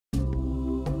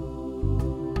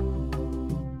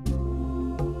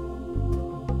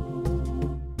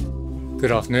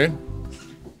Good afternoon.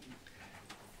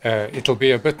 It'll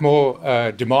be a bit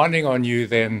more demanding on you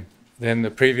than the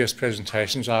previous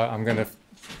presentations. I'm going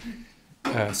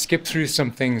to skip through some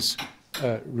things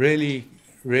really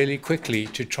quickly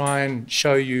to try and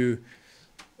show you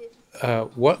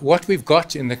what we've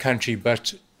got in the country,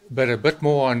 but a bit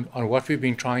more on what we've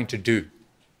been trying to do.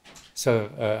 So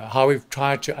how we've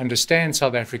tried to understand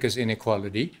South Africa's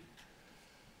inequality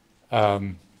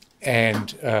and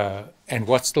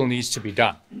what still needs to be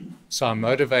done. So I'm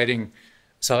motivating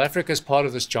South Africa as part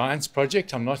of this Giants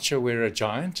project. I'm not sure we're a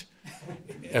giant.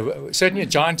 Certainly a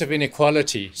giant of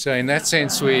inequality. So in that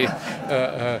sense, we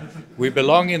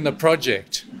belong in the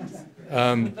project.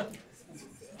 On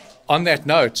that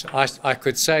note, I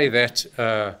could say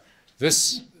that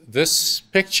this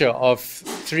picture of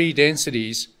three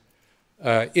densities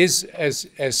is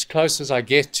as close as I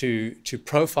get to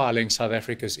profiling South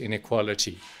Africa's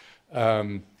inequality.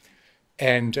 Although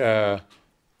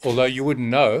you wouldn't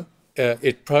know,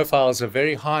 it profiles a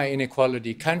very high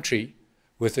inequality country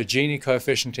with a Gini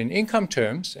coefficient in income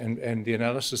terms, and the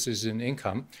analysis is in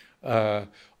income, of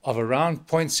around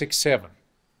 0.67.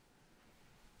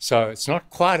 So it's not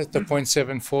quite at the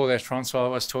 0.74 that Francois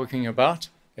was talking about,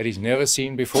 that he's never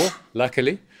seen before,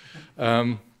 luckily,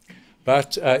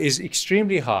 but is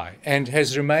extremely high and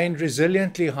has remained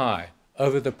resiliently high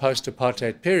over the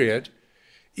post-apartheid period,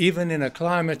 even in a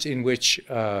climate in which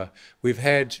we've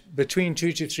had between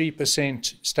 2 to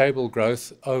 3% stable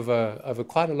growth over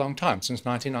quite a long time, since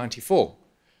 1994.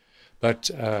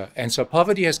 And so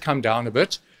poverty has come down a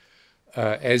bit,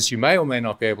 as you may or may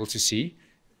not be able to see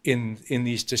in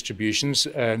these distributions.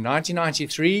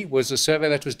 1993 was a survey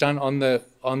that was done on the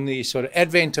sort of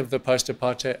advent of the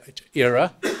post-apartheid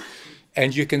era,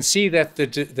 and you can see that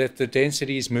the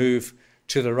densities move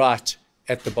to the right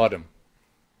at the bottom.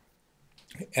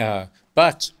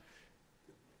 But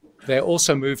they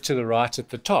also move to the right at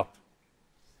the top,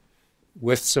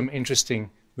 with some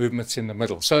interesting movements in the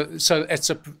middle. So it's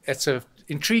a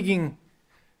intriguing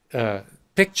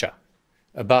picture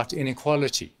about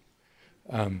inequality.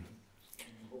 And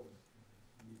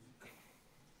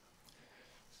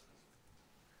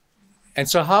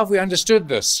so how have we understood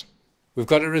this? We've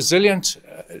got a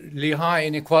resiliently high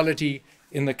inequality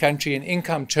in the country in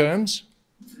income terms.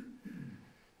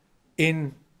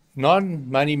 In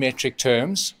non-money metric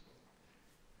terms,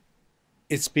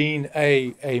 it's been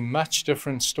a much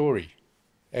different story,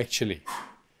 actually.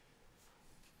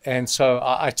 And so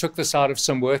I took this out of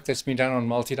some work that's been done on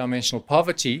multidimensional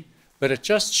poverty, but it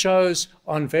just shows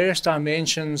on various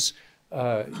dimensions,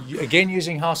 again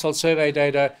using household survey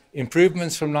data,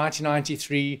 improvements from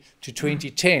 1993 to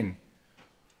 2010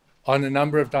 on a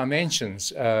number of dimensions.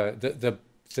 The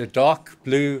dark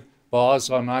blue bars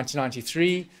are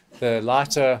 1993, the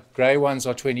lighter gray ones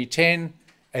are 2010,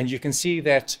 and you can see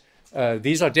that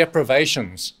these are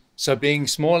deprivations, so being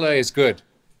smaller is good.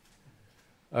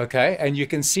 Okay, and you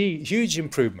can see huge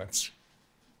improvements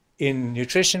in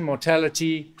nutrition,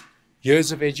 mortality,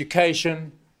 years of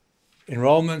education,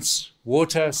 enrollments,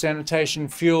 water, sanitation,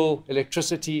 fuel,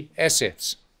 electricity,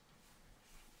 assets.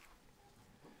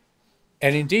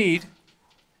 And indeed,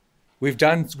 we've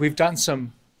done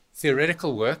some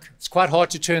theoretical work. It's quite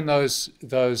hard to turn those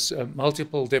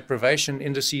multiple deprivation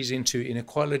indices into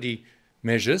inequality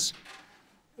measures.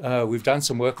 We've done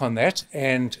some work on that,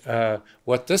 and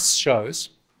what this shows,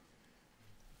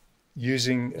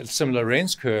 using similar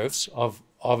Lorenz curves of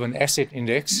an asset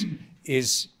index,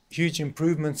 is huge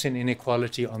improvements in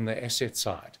inequality on the asset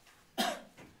side.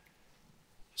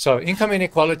 So income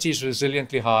inequality is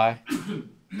resiliently high.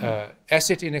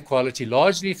 Asset inequality,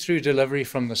 largely through delivery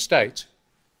from the state,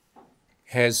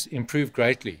 has improved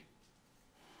greatly.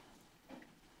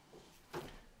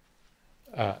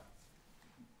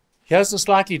 Here's a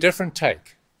slightly different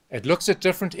take. It looks at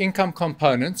different income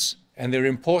components and their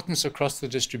importance across the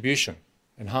distribution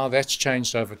and how that's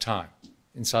changed over time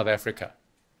in South Africa.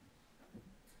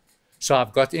 So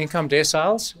I've got income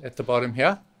deciles at the bottom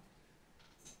here,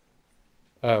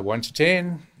 1 to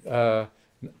 10 in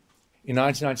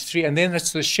 1993, and then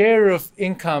it's the share of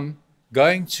income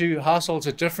going to households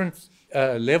at different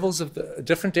levels of the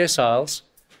different deciles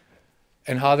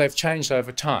and how they've changed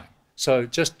over time. So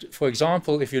just for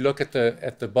example, if you look at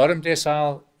the bottom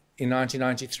decile in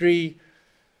 1993,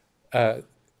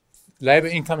 labor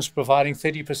incomes providing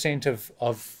 30%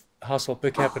 of household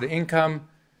per capita income,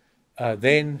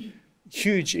 then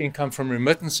huge income from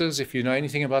remittances. If you know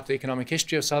anything about the economic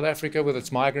history of South Africa with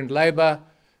its migrant labor,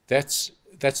 that's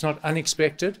not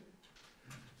unexpected.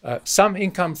 Some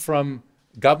income from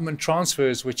government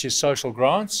transfers, which is social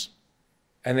grants,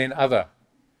 and then other.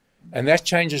 And that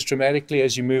changes dramatically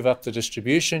as you move up the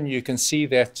distribution. You can see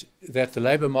that the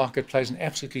labour market plays an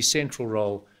absolutely central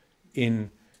role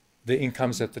in the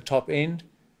incomes at the top end,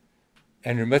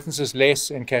 and remittances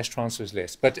less and cash transfers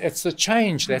less. But it's the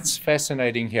change that's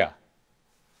fascinating here.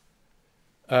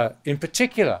 In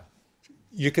particular,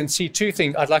 you can see two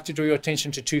things. I'd like to draw your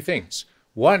attention to two things.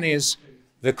 One is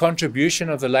the contribution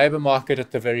of the labour market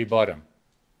at the very bottom.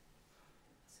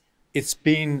 It's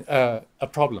been a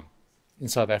problem in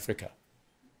South Africa,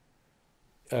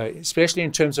 especially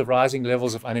in terms of rising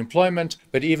levels of unemployment,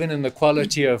 but even in the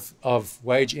quality of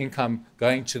wage income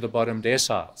going to the bottom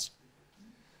deciles.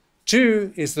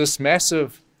 Two is this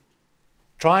massive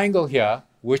triangle here,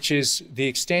 which is the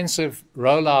extensive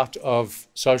rollout of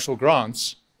social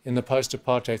grants in the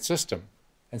post-apartheid system.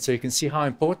 And so you can see how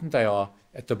important they are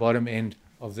at the bottom end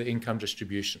of the income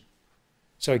distribution.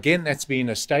 So again, that's been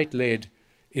a state-led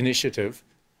initiative,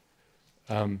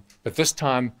 but this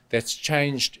time that's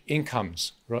changed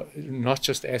incomes, not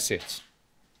just assets.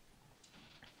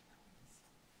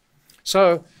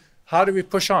 So how do we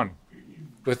push on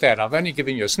with that? I've only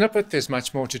given you a snippet. There's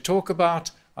much more to talk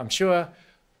about, I'm sure.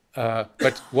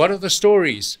 But what are the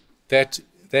stories that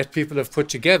people have put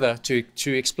together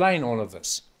to explain all of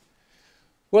this?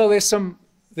 Well, there's some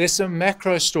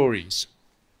macro stories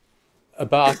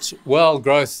about, well,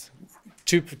 growth.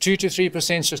 2 to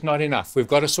 3% is just not enough. We've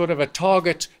got a sort of a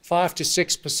target 5 to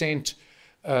 6%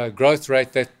 growth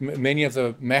rate that many of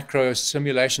the macro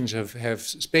simulations have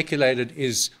speculated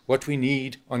is what we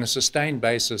need on a sustained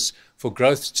basis for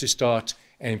growth to start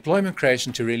and employment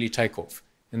creation to really take off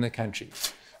in the country.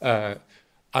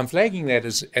 I'm flagging that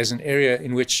as an area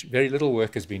in which very little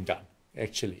work has been done,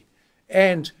 actually.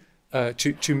 And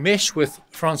to mesh with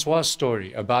Francois'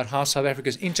 story about how South Africa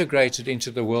is integrated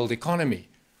into the world economy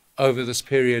over this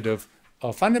period of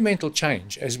fundamental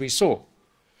change, as we saw.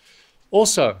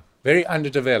 Also, very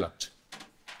underdeveloped.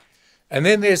 And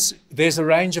then there's a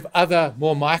range of other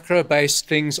more micro-based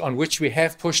things on which we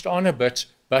have pushed on a bit,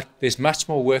 but there's much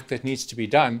more work that needs to be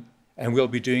done, and we'll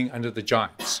be doing under the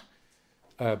giants.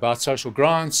 About social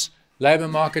grants, labour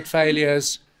market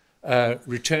failures,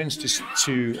 returns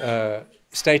to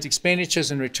state expenditures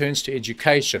and returns to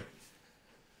education.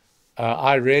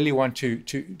 I really want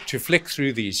to flick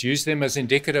through these, use them as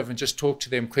indicative and just talk to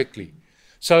them quickly.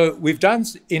 So we've done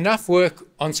enough work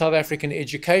on South African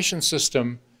education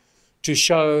system to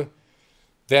show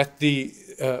that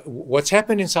what's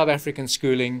happened in South African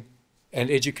schooling and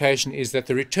education is that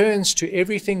the returns to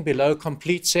everything below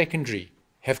complete secondary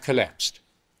have collapsed.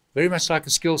 Very much like a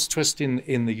skills twist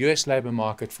in the US labour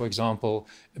market, for example,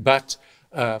 but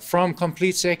from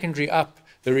complete secondary up,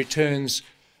 the returns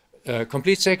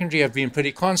complete secondary have been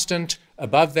pretty constant.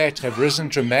 Above that have risen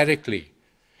dramatically.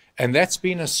 And that's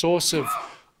been a source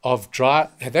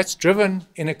that's driven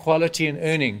inequality in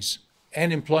earnings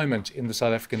and employment in the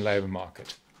South African labour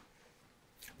market.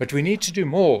 But we need to do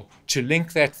more to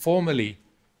link that formally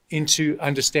into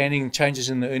understanding changes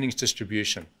in the earnings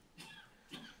distribution.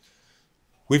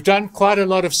 We've done quite a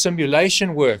lot of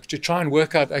simulation work to try and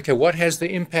work out, okay, what has the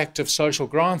impact of social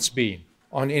grants been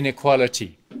on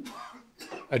inequality?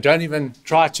 I don't even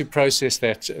try to process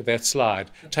that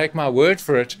slide. Take my word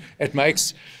for it. It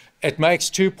makes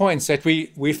 2 points that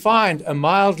we find a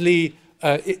mildly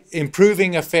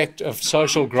improving effect of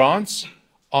social grants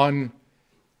on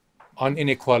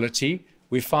inequality.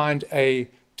 We find a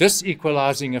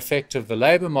disequalizing effect of the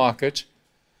labor market,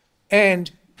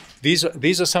 and these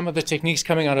are some of the techniques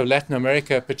coming out of Latin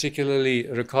America, particularly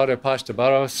Ricardo Paz de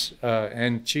Barros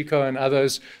and Chico and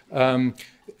others.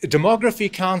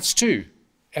 Demography counts too,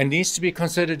 and needs to be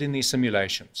considered in these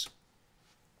simulations.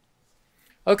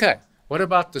 Okay, what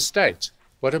about the state?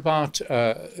 What about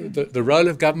the role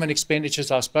of government expenditures?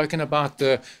 I've spoken about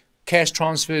the cash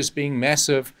transfers being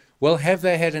massive. Well, have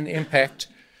they had an impact?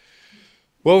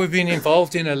 Well, we've been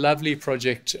involved in a lovely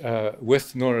project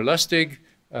with Nora Lustig.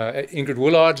 Ingrid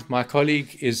Woolard, my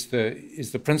colleague, is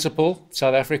the principal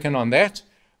South African on that.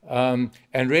 And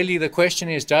really the question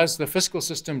is, does the fiscal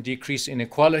system decrease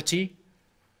inequality?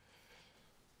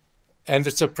 And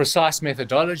it's a precise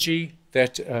methodology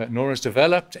that Nora's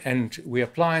developed, and we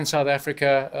apply in South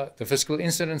Africa the fiscal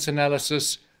incidence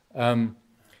analysis. And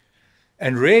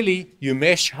really, you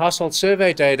mesh household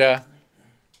survey data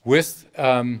with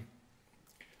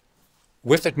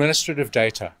administrative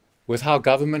data, with how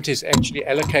government is actually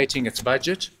allocating its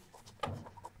budget,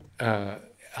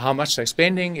 how much they're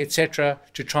spending, etc.,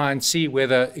 to try and see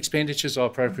whether expenditures are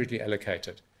appropriately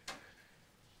allocated.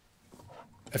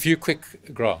 A few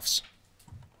quick graphs.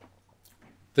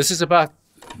 This is about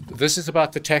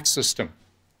the tax system.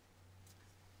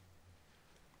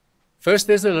 First,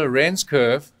 there's a Lorenz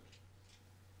curve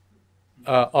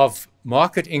of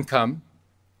market income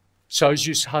shows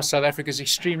you how South Africa is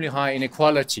extremely high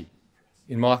inequality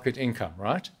in market income,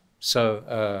 right?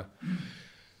 So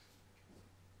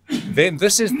then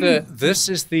this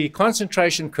is the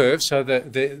concentration curve. So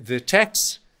the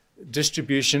tax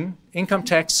distribution, income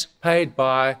tax paid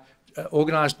by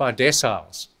organized by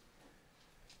deciles,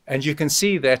 and you can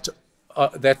see that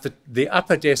the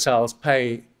upper deciles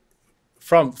pay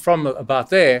from about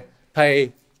there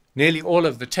pay nearly all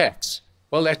of the tax.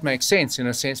 Well, that makes sense in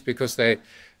a sense because they're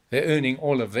earning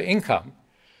all of the income,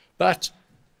 but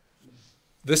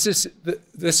this is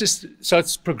so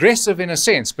it's progressive in a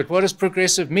sense. But what does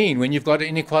progressive mean when you've got an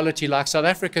inequality like South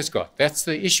Africa's got? That's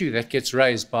the issue that gets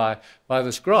raised by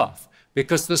this graph,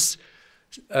 because this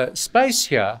space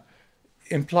here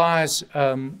implies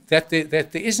that there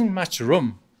isn't much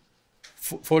room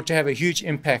for it to have a huge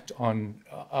impact on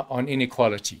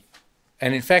inequality.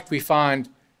 And in fact, we find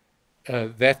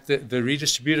that the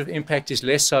redistributive impact is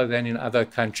less so than in other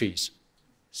countries.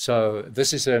 So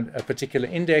this is a particular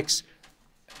index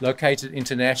located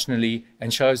internationally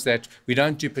and shows that we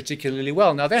don't do particularly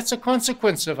well. Now, that's a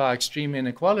consequence of our extreme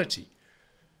inequality.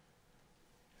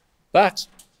 But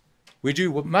we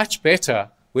do much better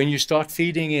when you start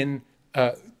feeding in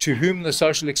to whom the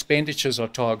social expenditures are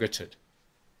targeted.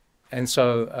 And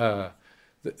so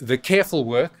the careful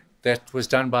work that was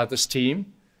done by this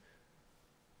team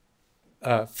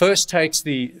first takes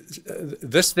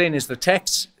this then is the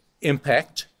tax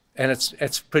impact, and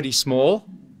it's pretty small.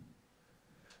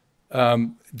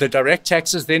 The direct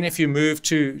taxes, then if you move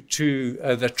to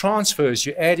the transfers,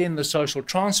 you add in the social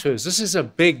transfers. This is a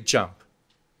big jump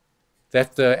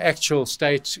that the actual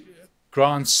state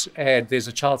grants add. There's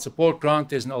a child support grant,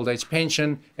 there's an old age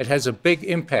pension. It has a big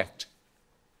impact.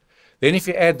 Then if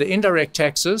you add the indirect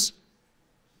taxes,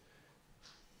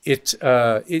 it's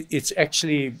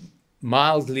actually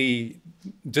mildly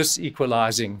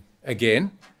disequalizing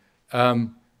again.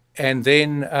 And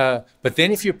then, but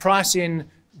then if you price in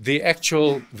the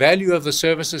actual value of the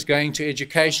services going to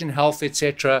education, health,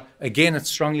 etc., again, it's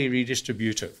strongly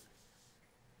redistributive.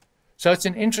 So it's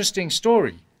an interesting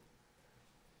story.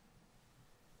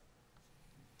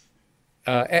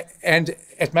 And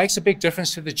it makes a big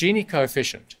difference to the Gini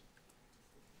coefficient.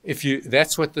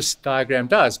 That's what this diagram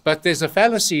does. But there's a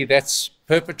fallacy that's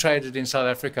perpetrated in South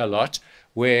Africa a lot,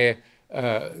 where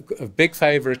a big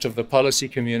favorite of the policy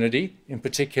community in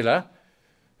particular,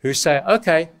 who say,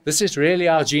 okay, this is really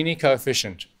our Gini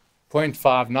coefficient,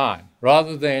 0.59,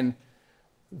 rather than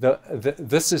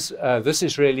this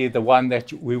is really the one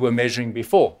that we were measuring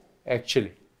before,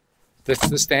 actually. That's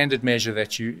the standard measure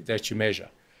that you measure.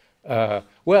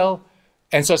 Well,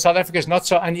 and so South Africa is not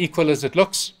so unequal as it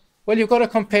looks. Well, you've got to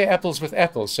compare apples with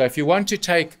apples. So if you want to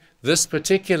take this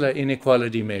particular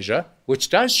inequality measure, which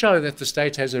does show that the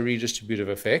state has a redistributive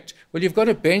effect, well, you've got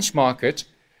to benchmark it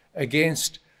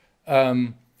against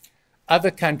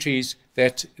other countries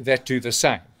that do the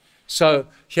same. So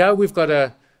here we've got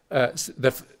a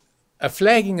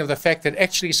flagging of the fact that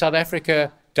actually South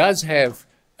Africa does have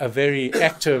a very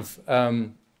active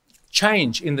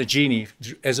change in the Gini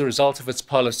as a result of its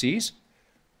policies.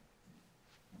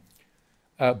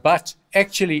 But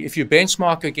actually, if you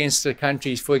benchmark against the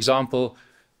countries, for example,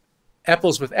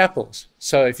 apples with apples.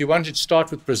 So if you wanted to start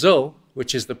with Brazil,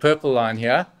 which is the purple line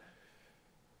here,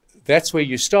 that's where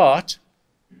you start.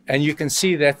 And you can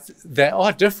see that they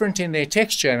are different in their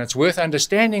texture, and it's worth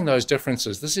understanding those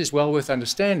differences. This is well worth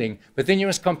understanding. But then you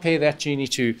must compare that Gini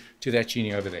to that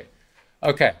Gini over there.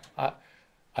 Okay, I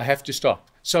have to stop.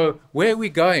 So where are we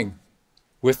going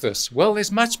with this? Well,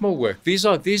 there's much more work. These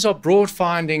are broad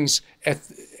findings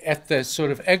at the sort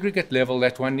of aggregate level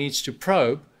that one needs to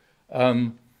probe.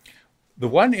 The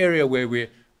one area where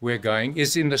we're going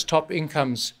is in this top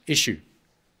incomes issue,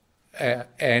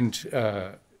 and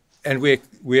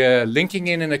we're linking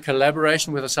in a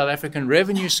collaboration with the South African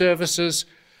Revenue Services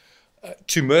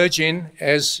to merge in,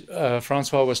 as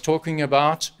Francois was talking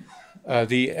about,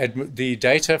 the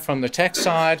data from the tax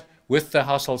side with the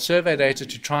household survey data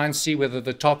to try and see whether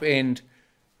the top end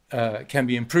can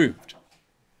be improved.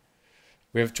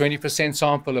 We have a 20%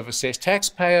 sample of assessed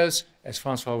taxpayers. As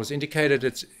Francois was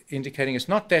indicating it's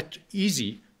not that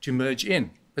easy to merge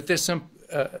in, but there's some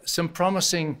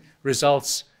promising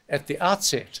results at the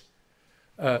outset.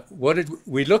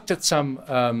 We looked at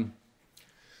some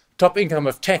top income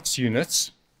of tax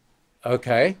units,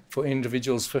 okay, for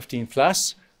individuals 15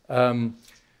 plus, and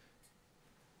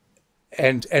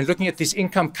looking at these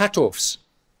income cutoffs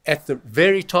at the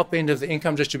very top end of the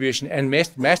income distribution and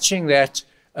matching that,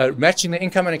 matching the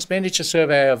income and expenditure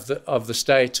survey of the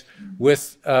state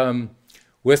with the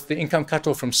income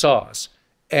cutoff from SARS.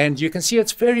 And you can see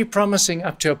it's very promising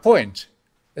up to a point.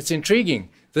 It's intriguing.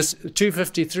 This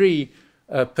 253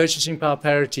 purchasing power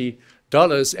parity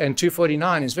dollars and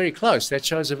 249 is very close. That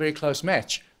shows a very close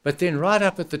match. But then right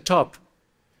up at the top,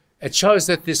 it shows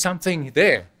that there's something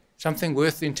there, something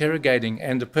worth interrogating,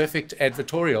 and a perfect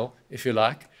advertorial, if you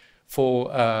like,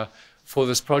 for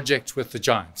this project with the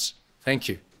giants. Thank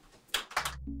you.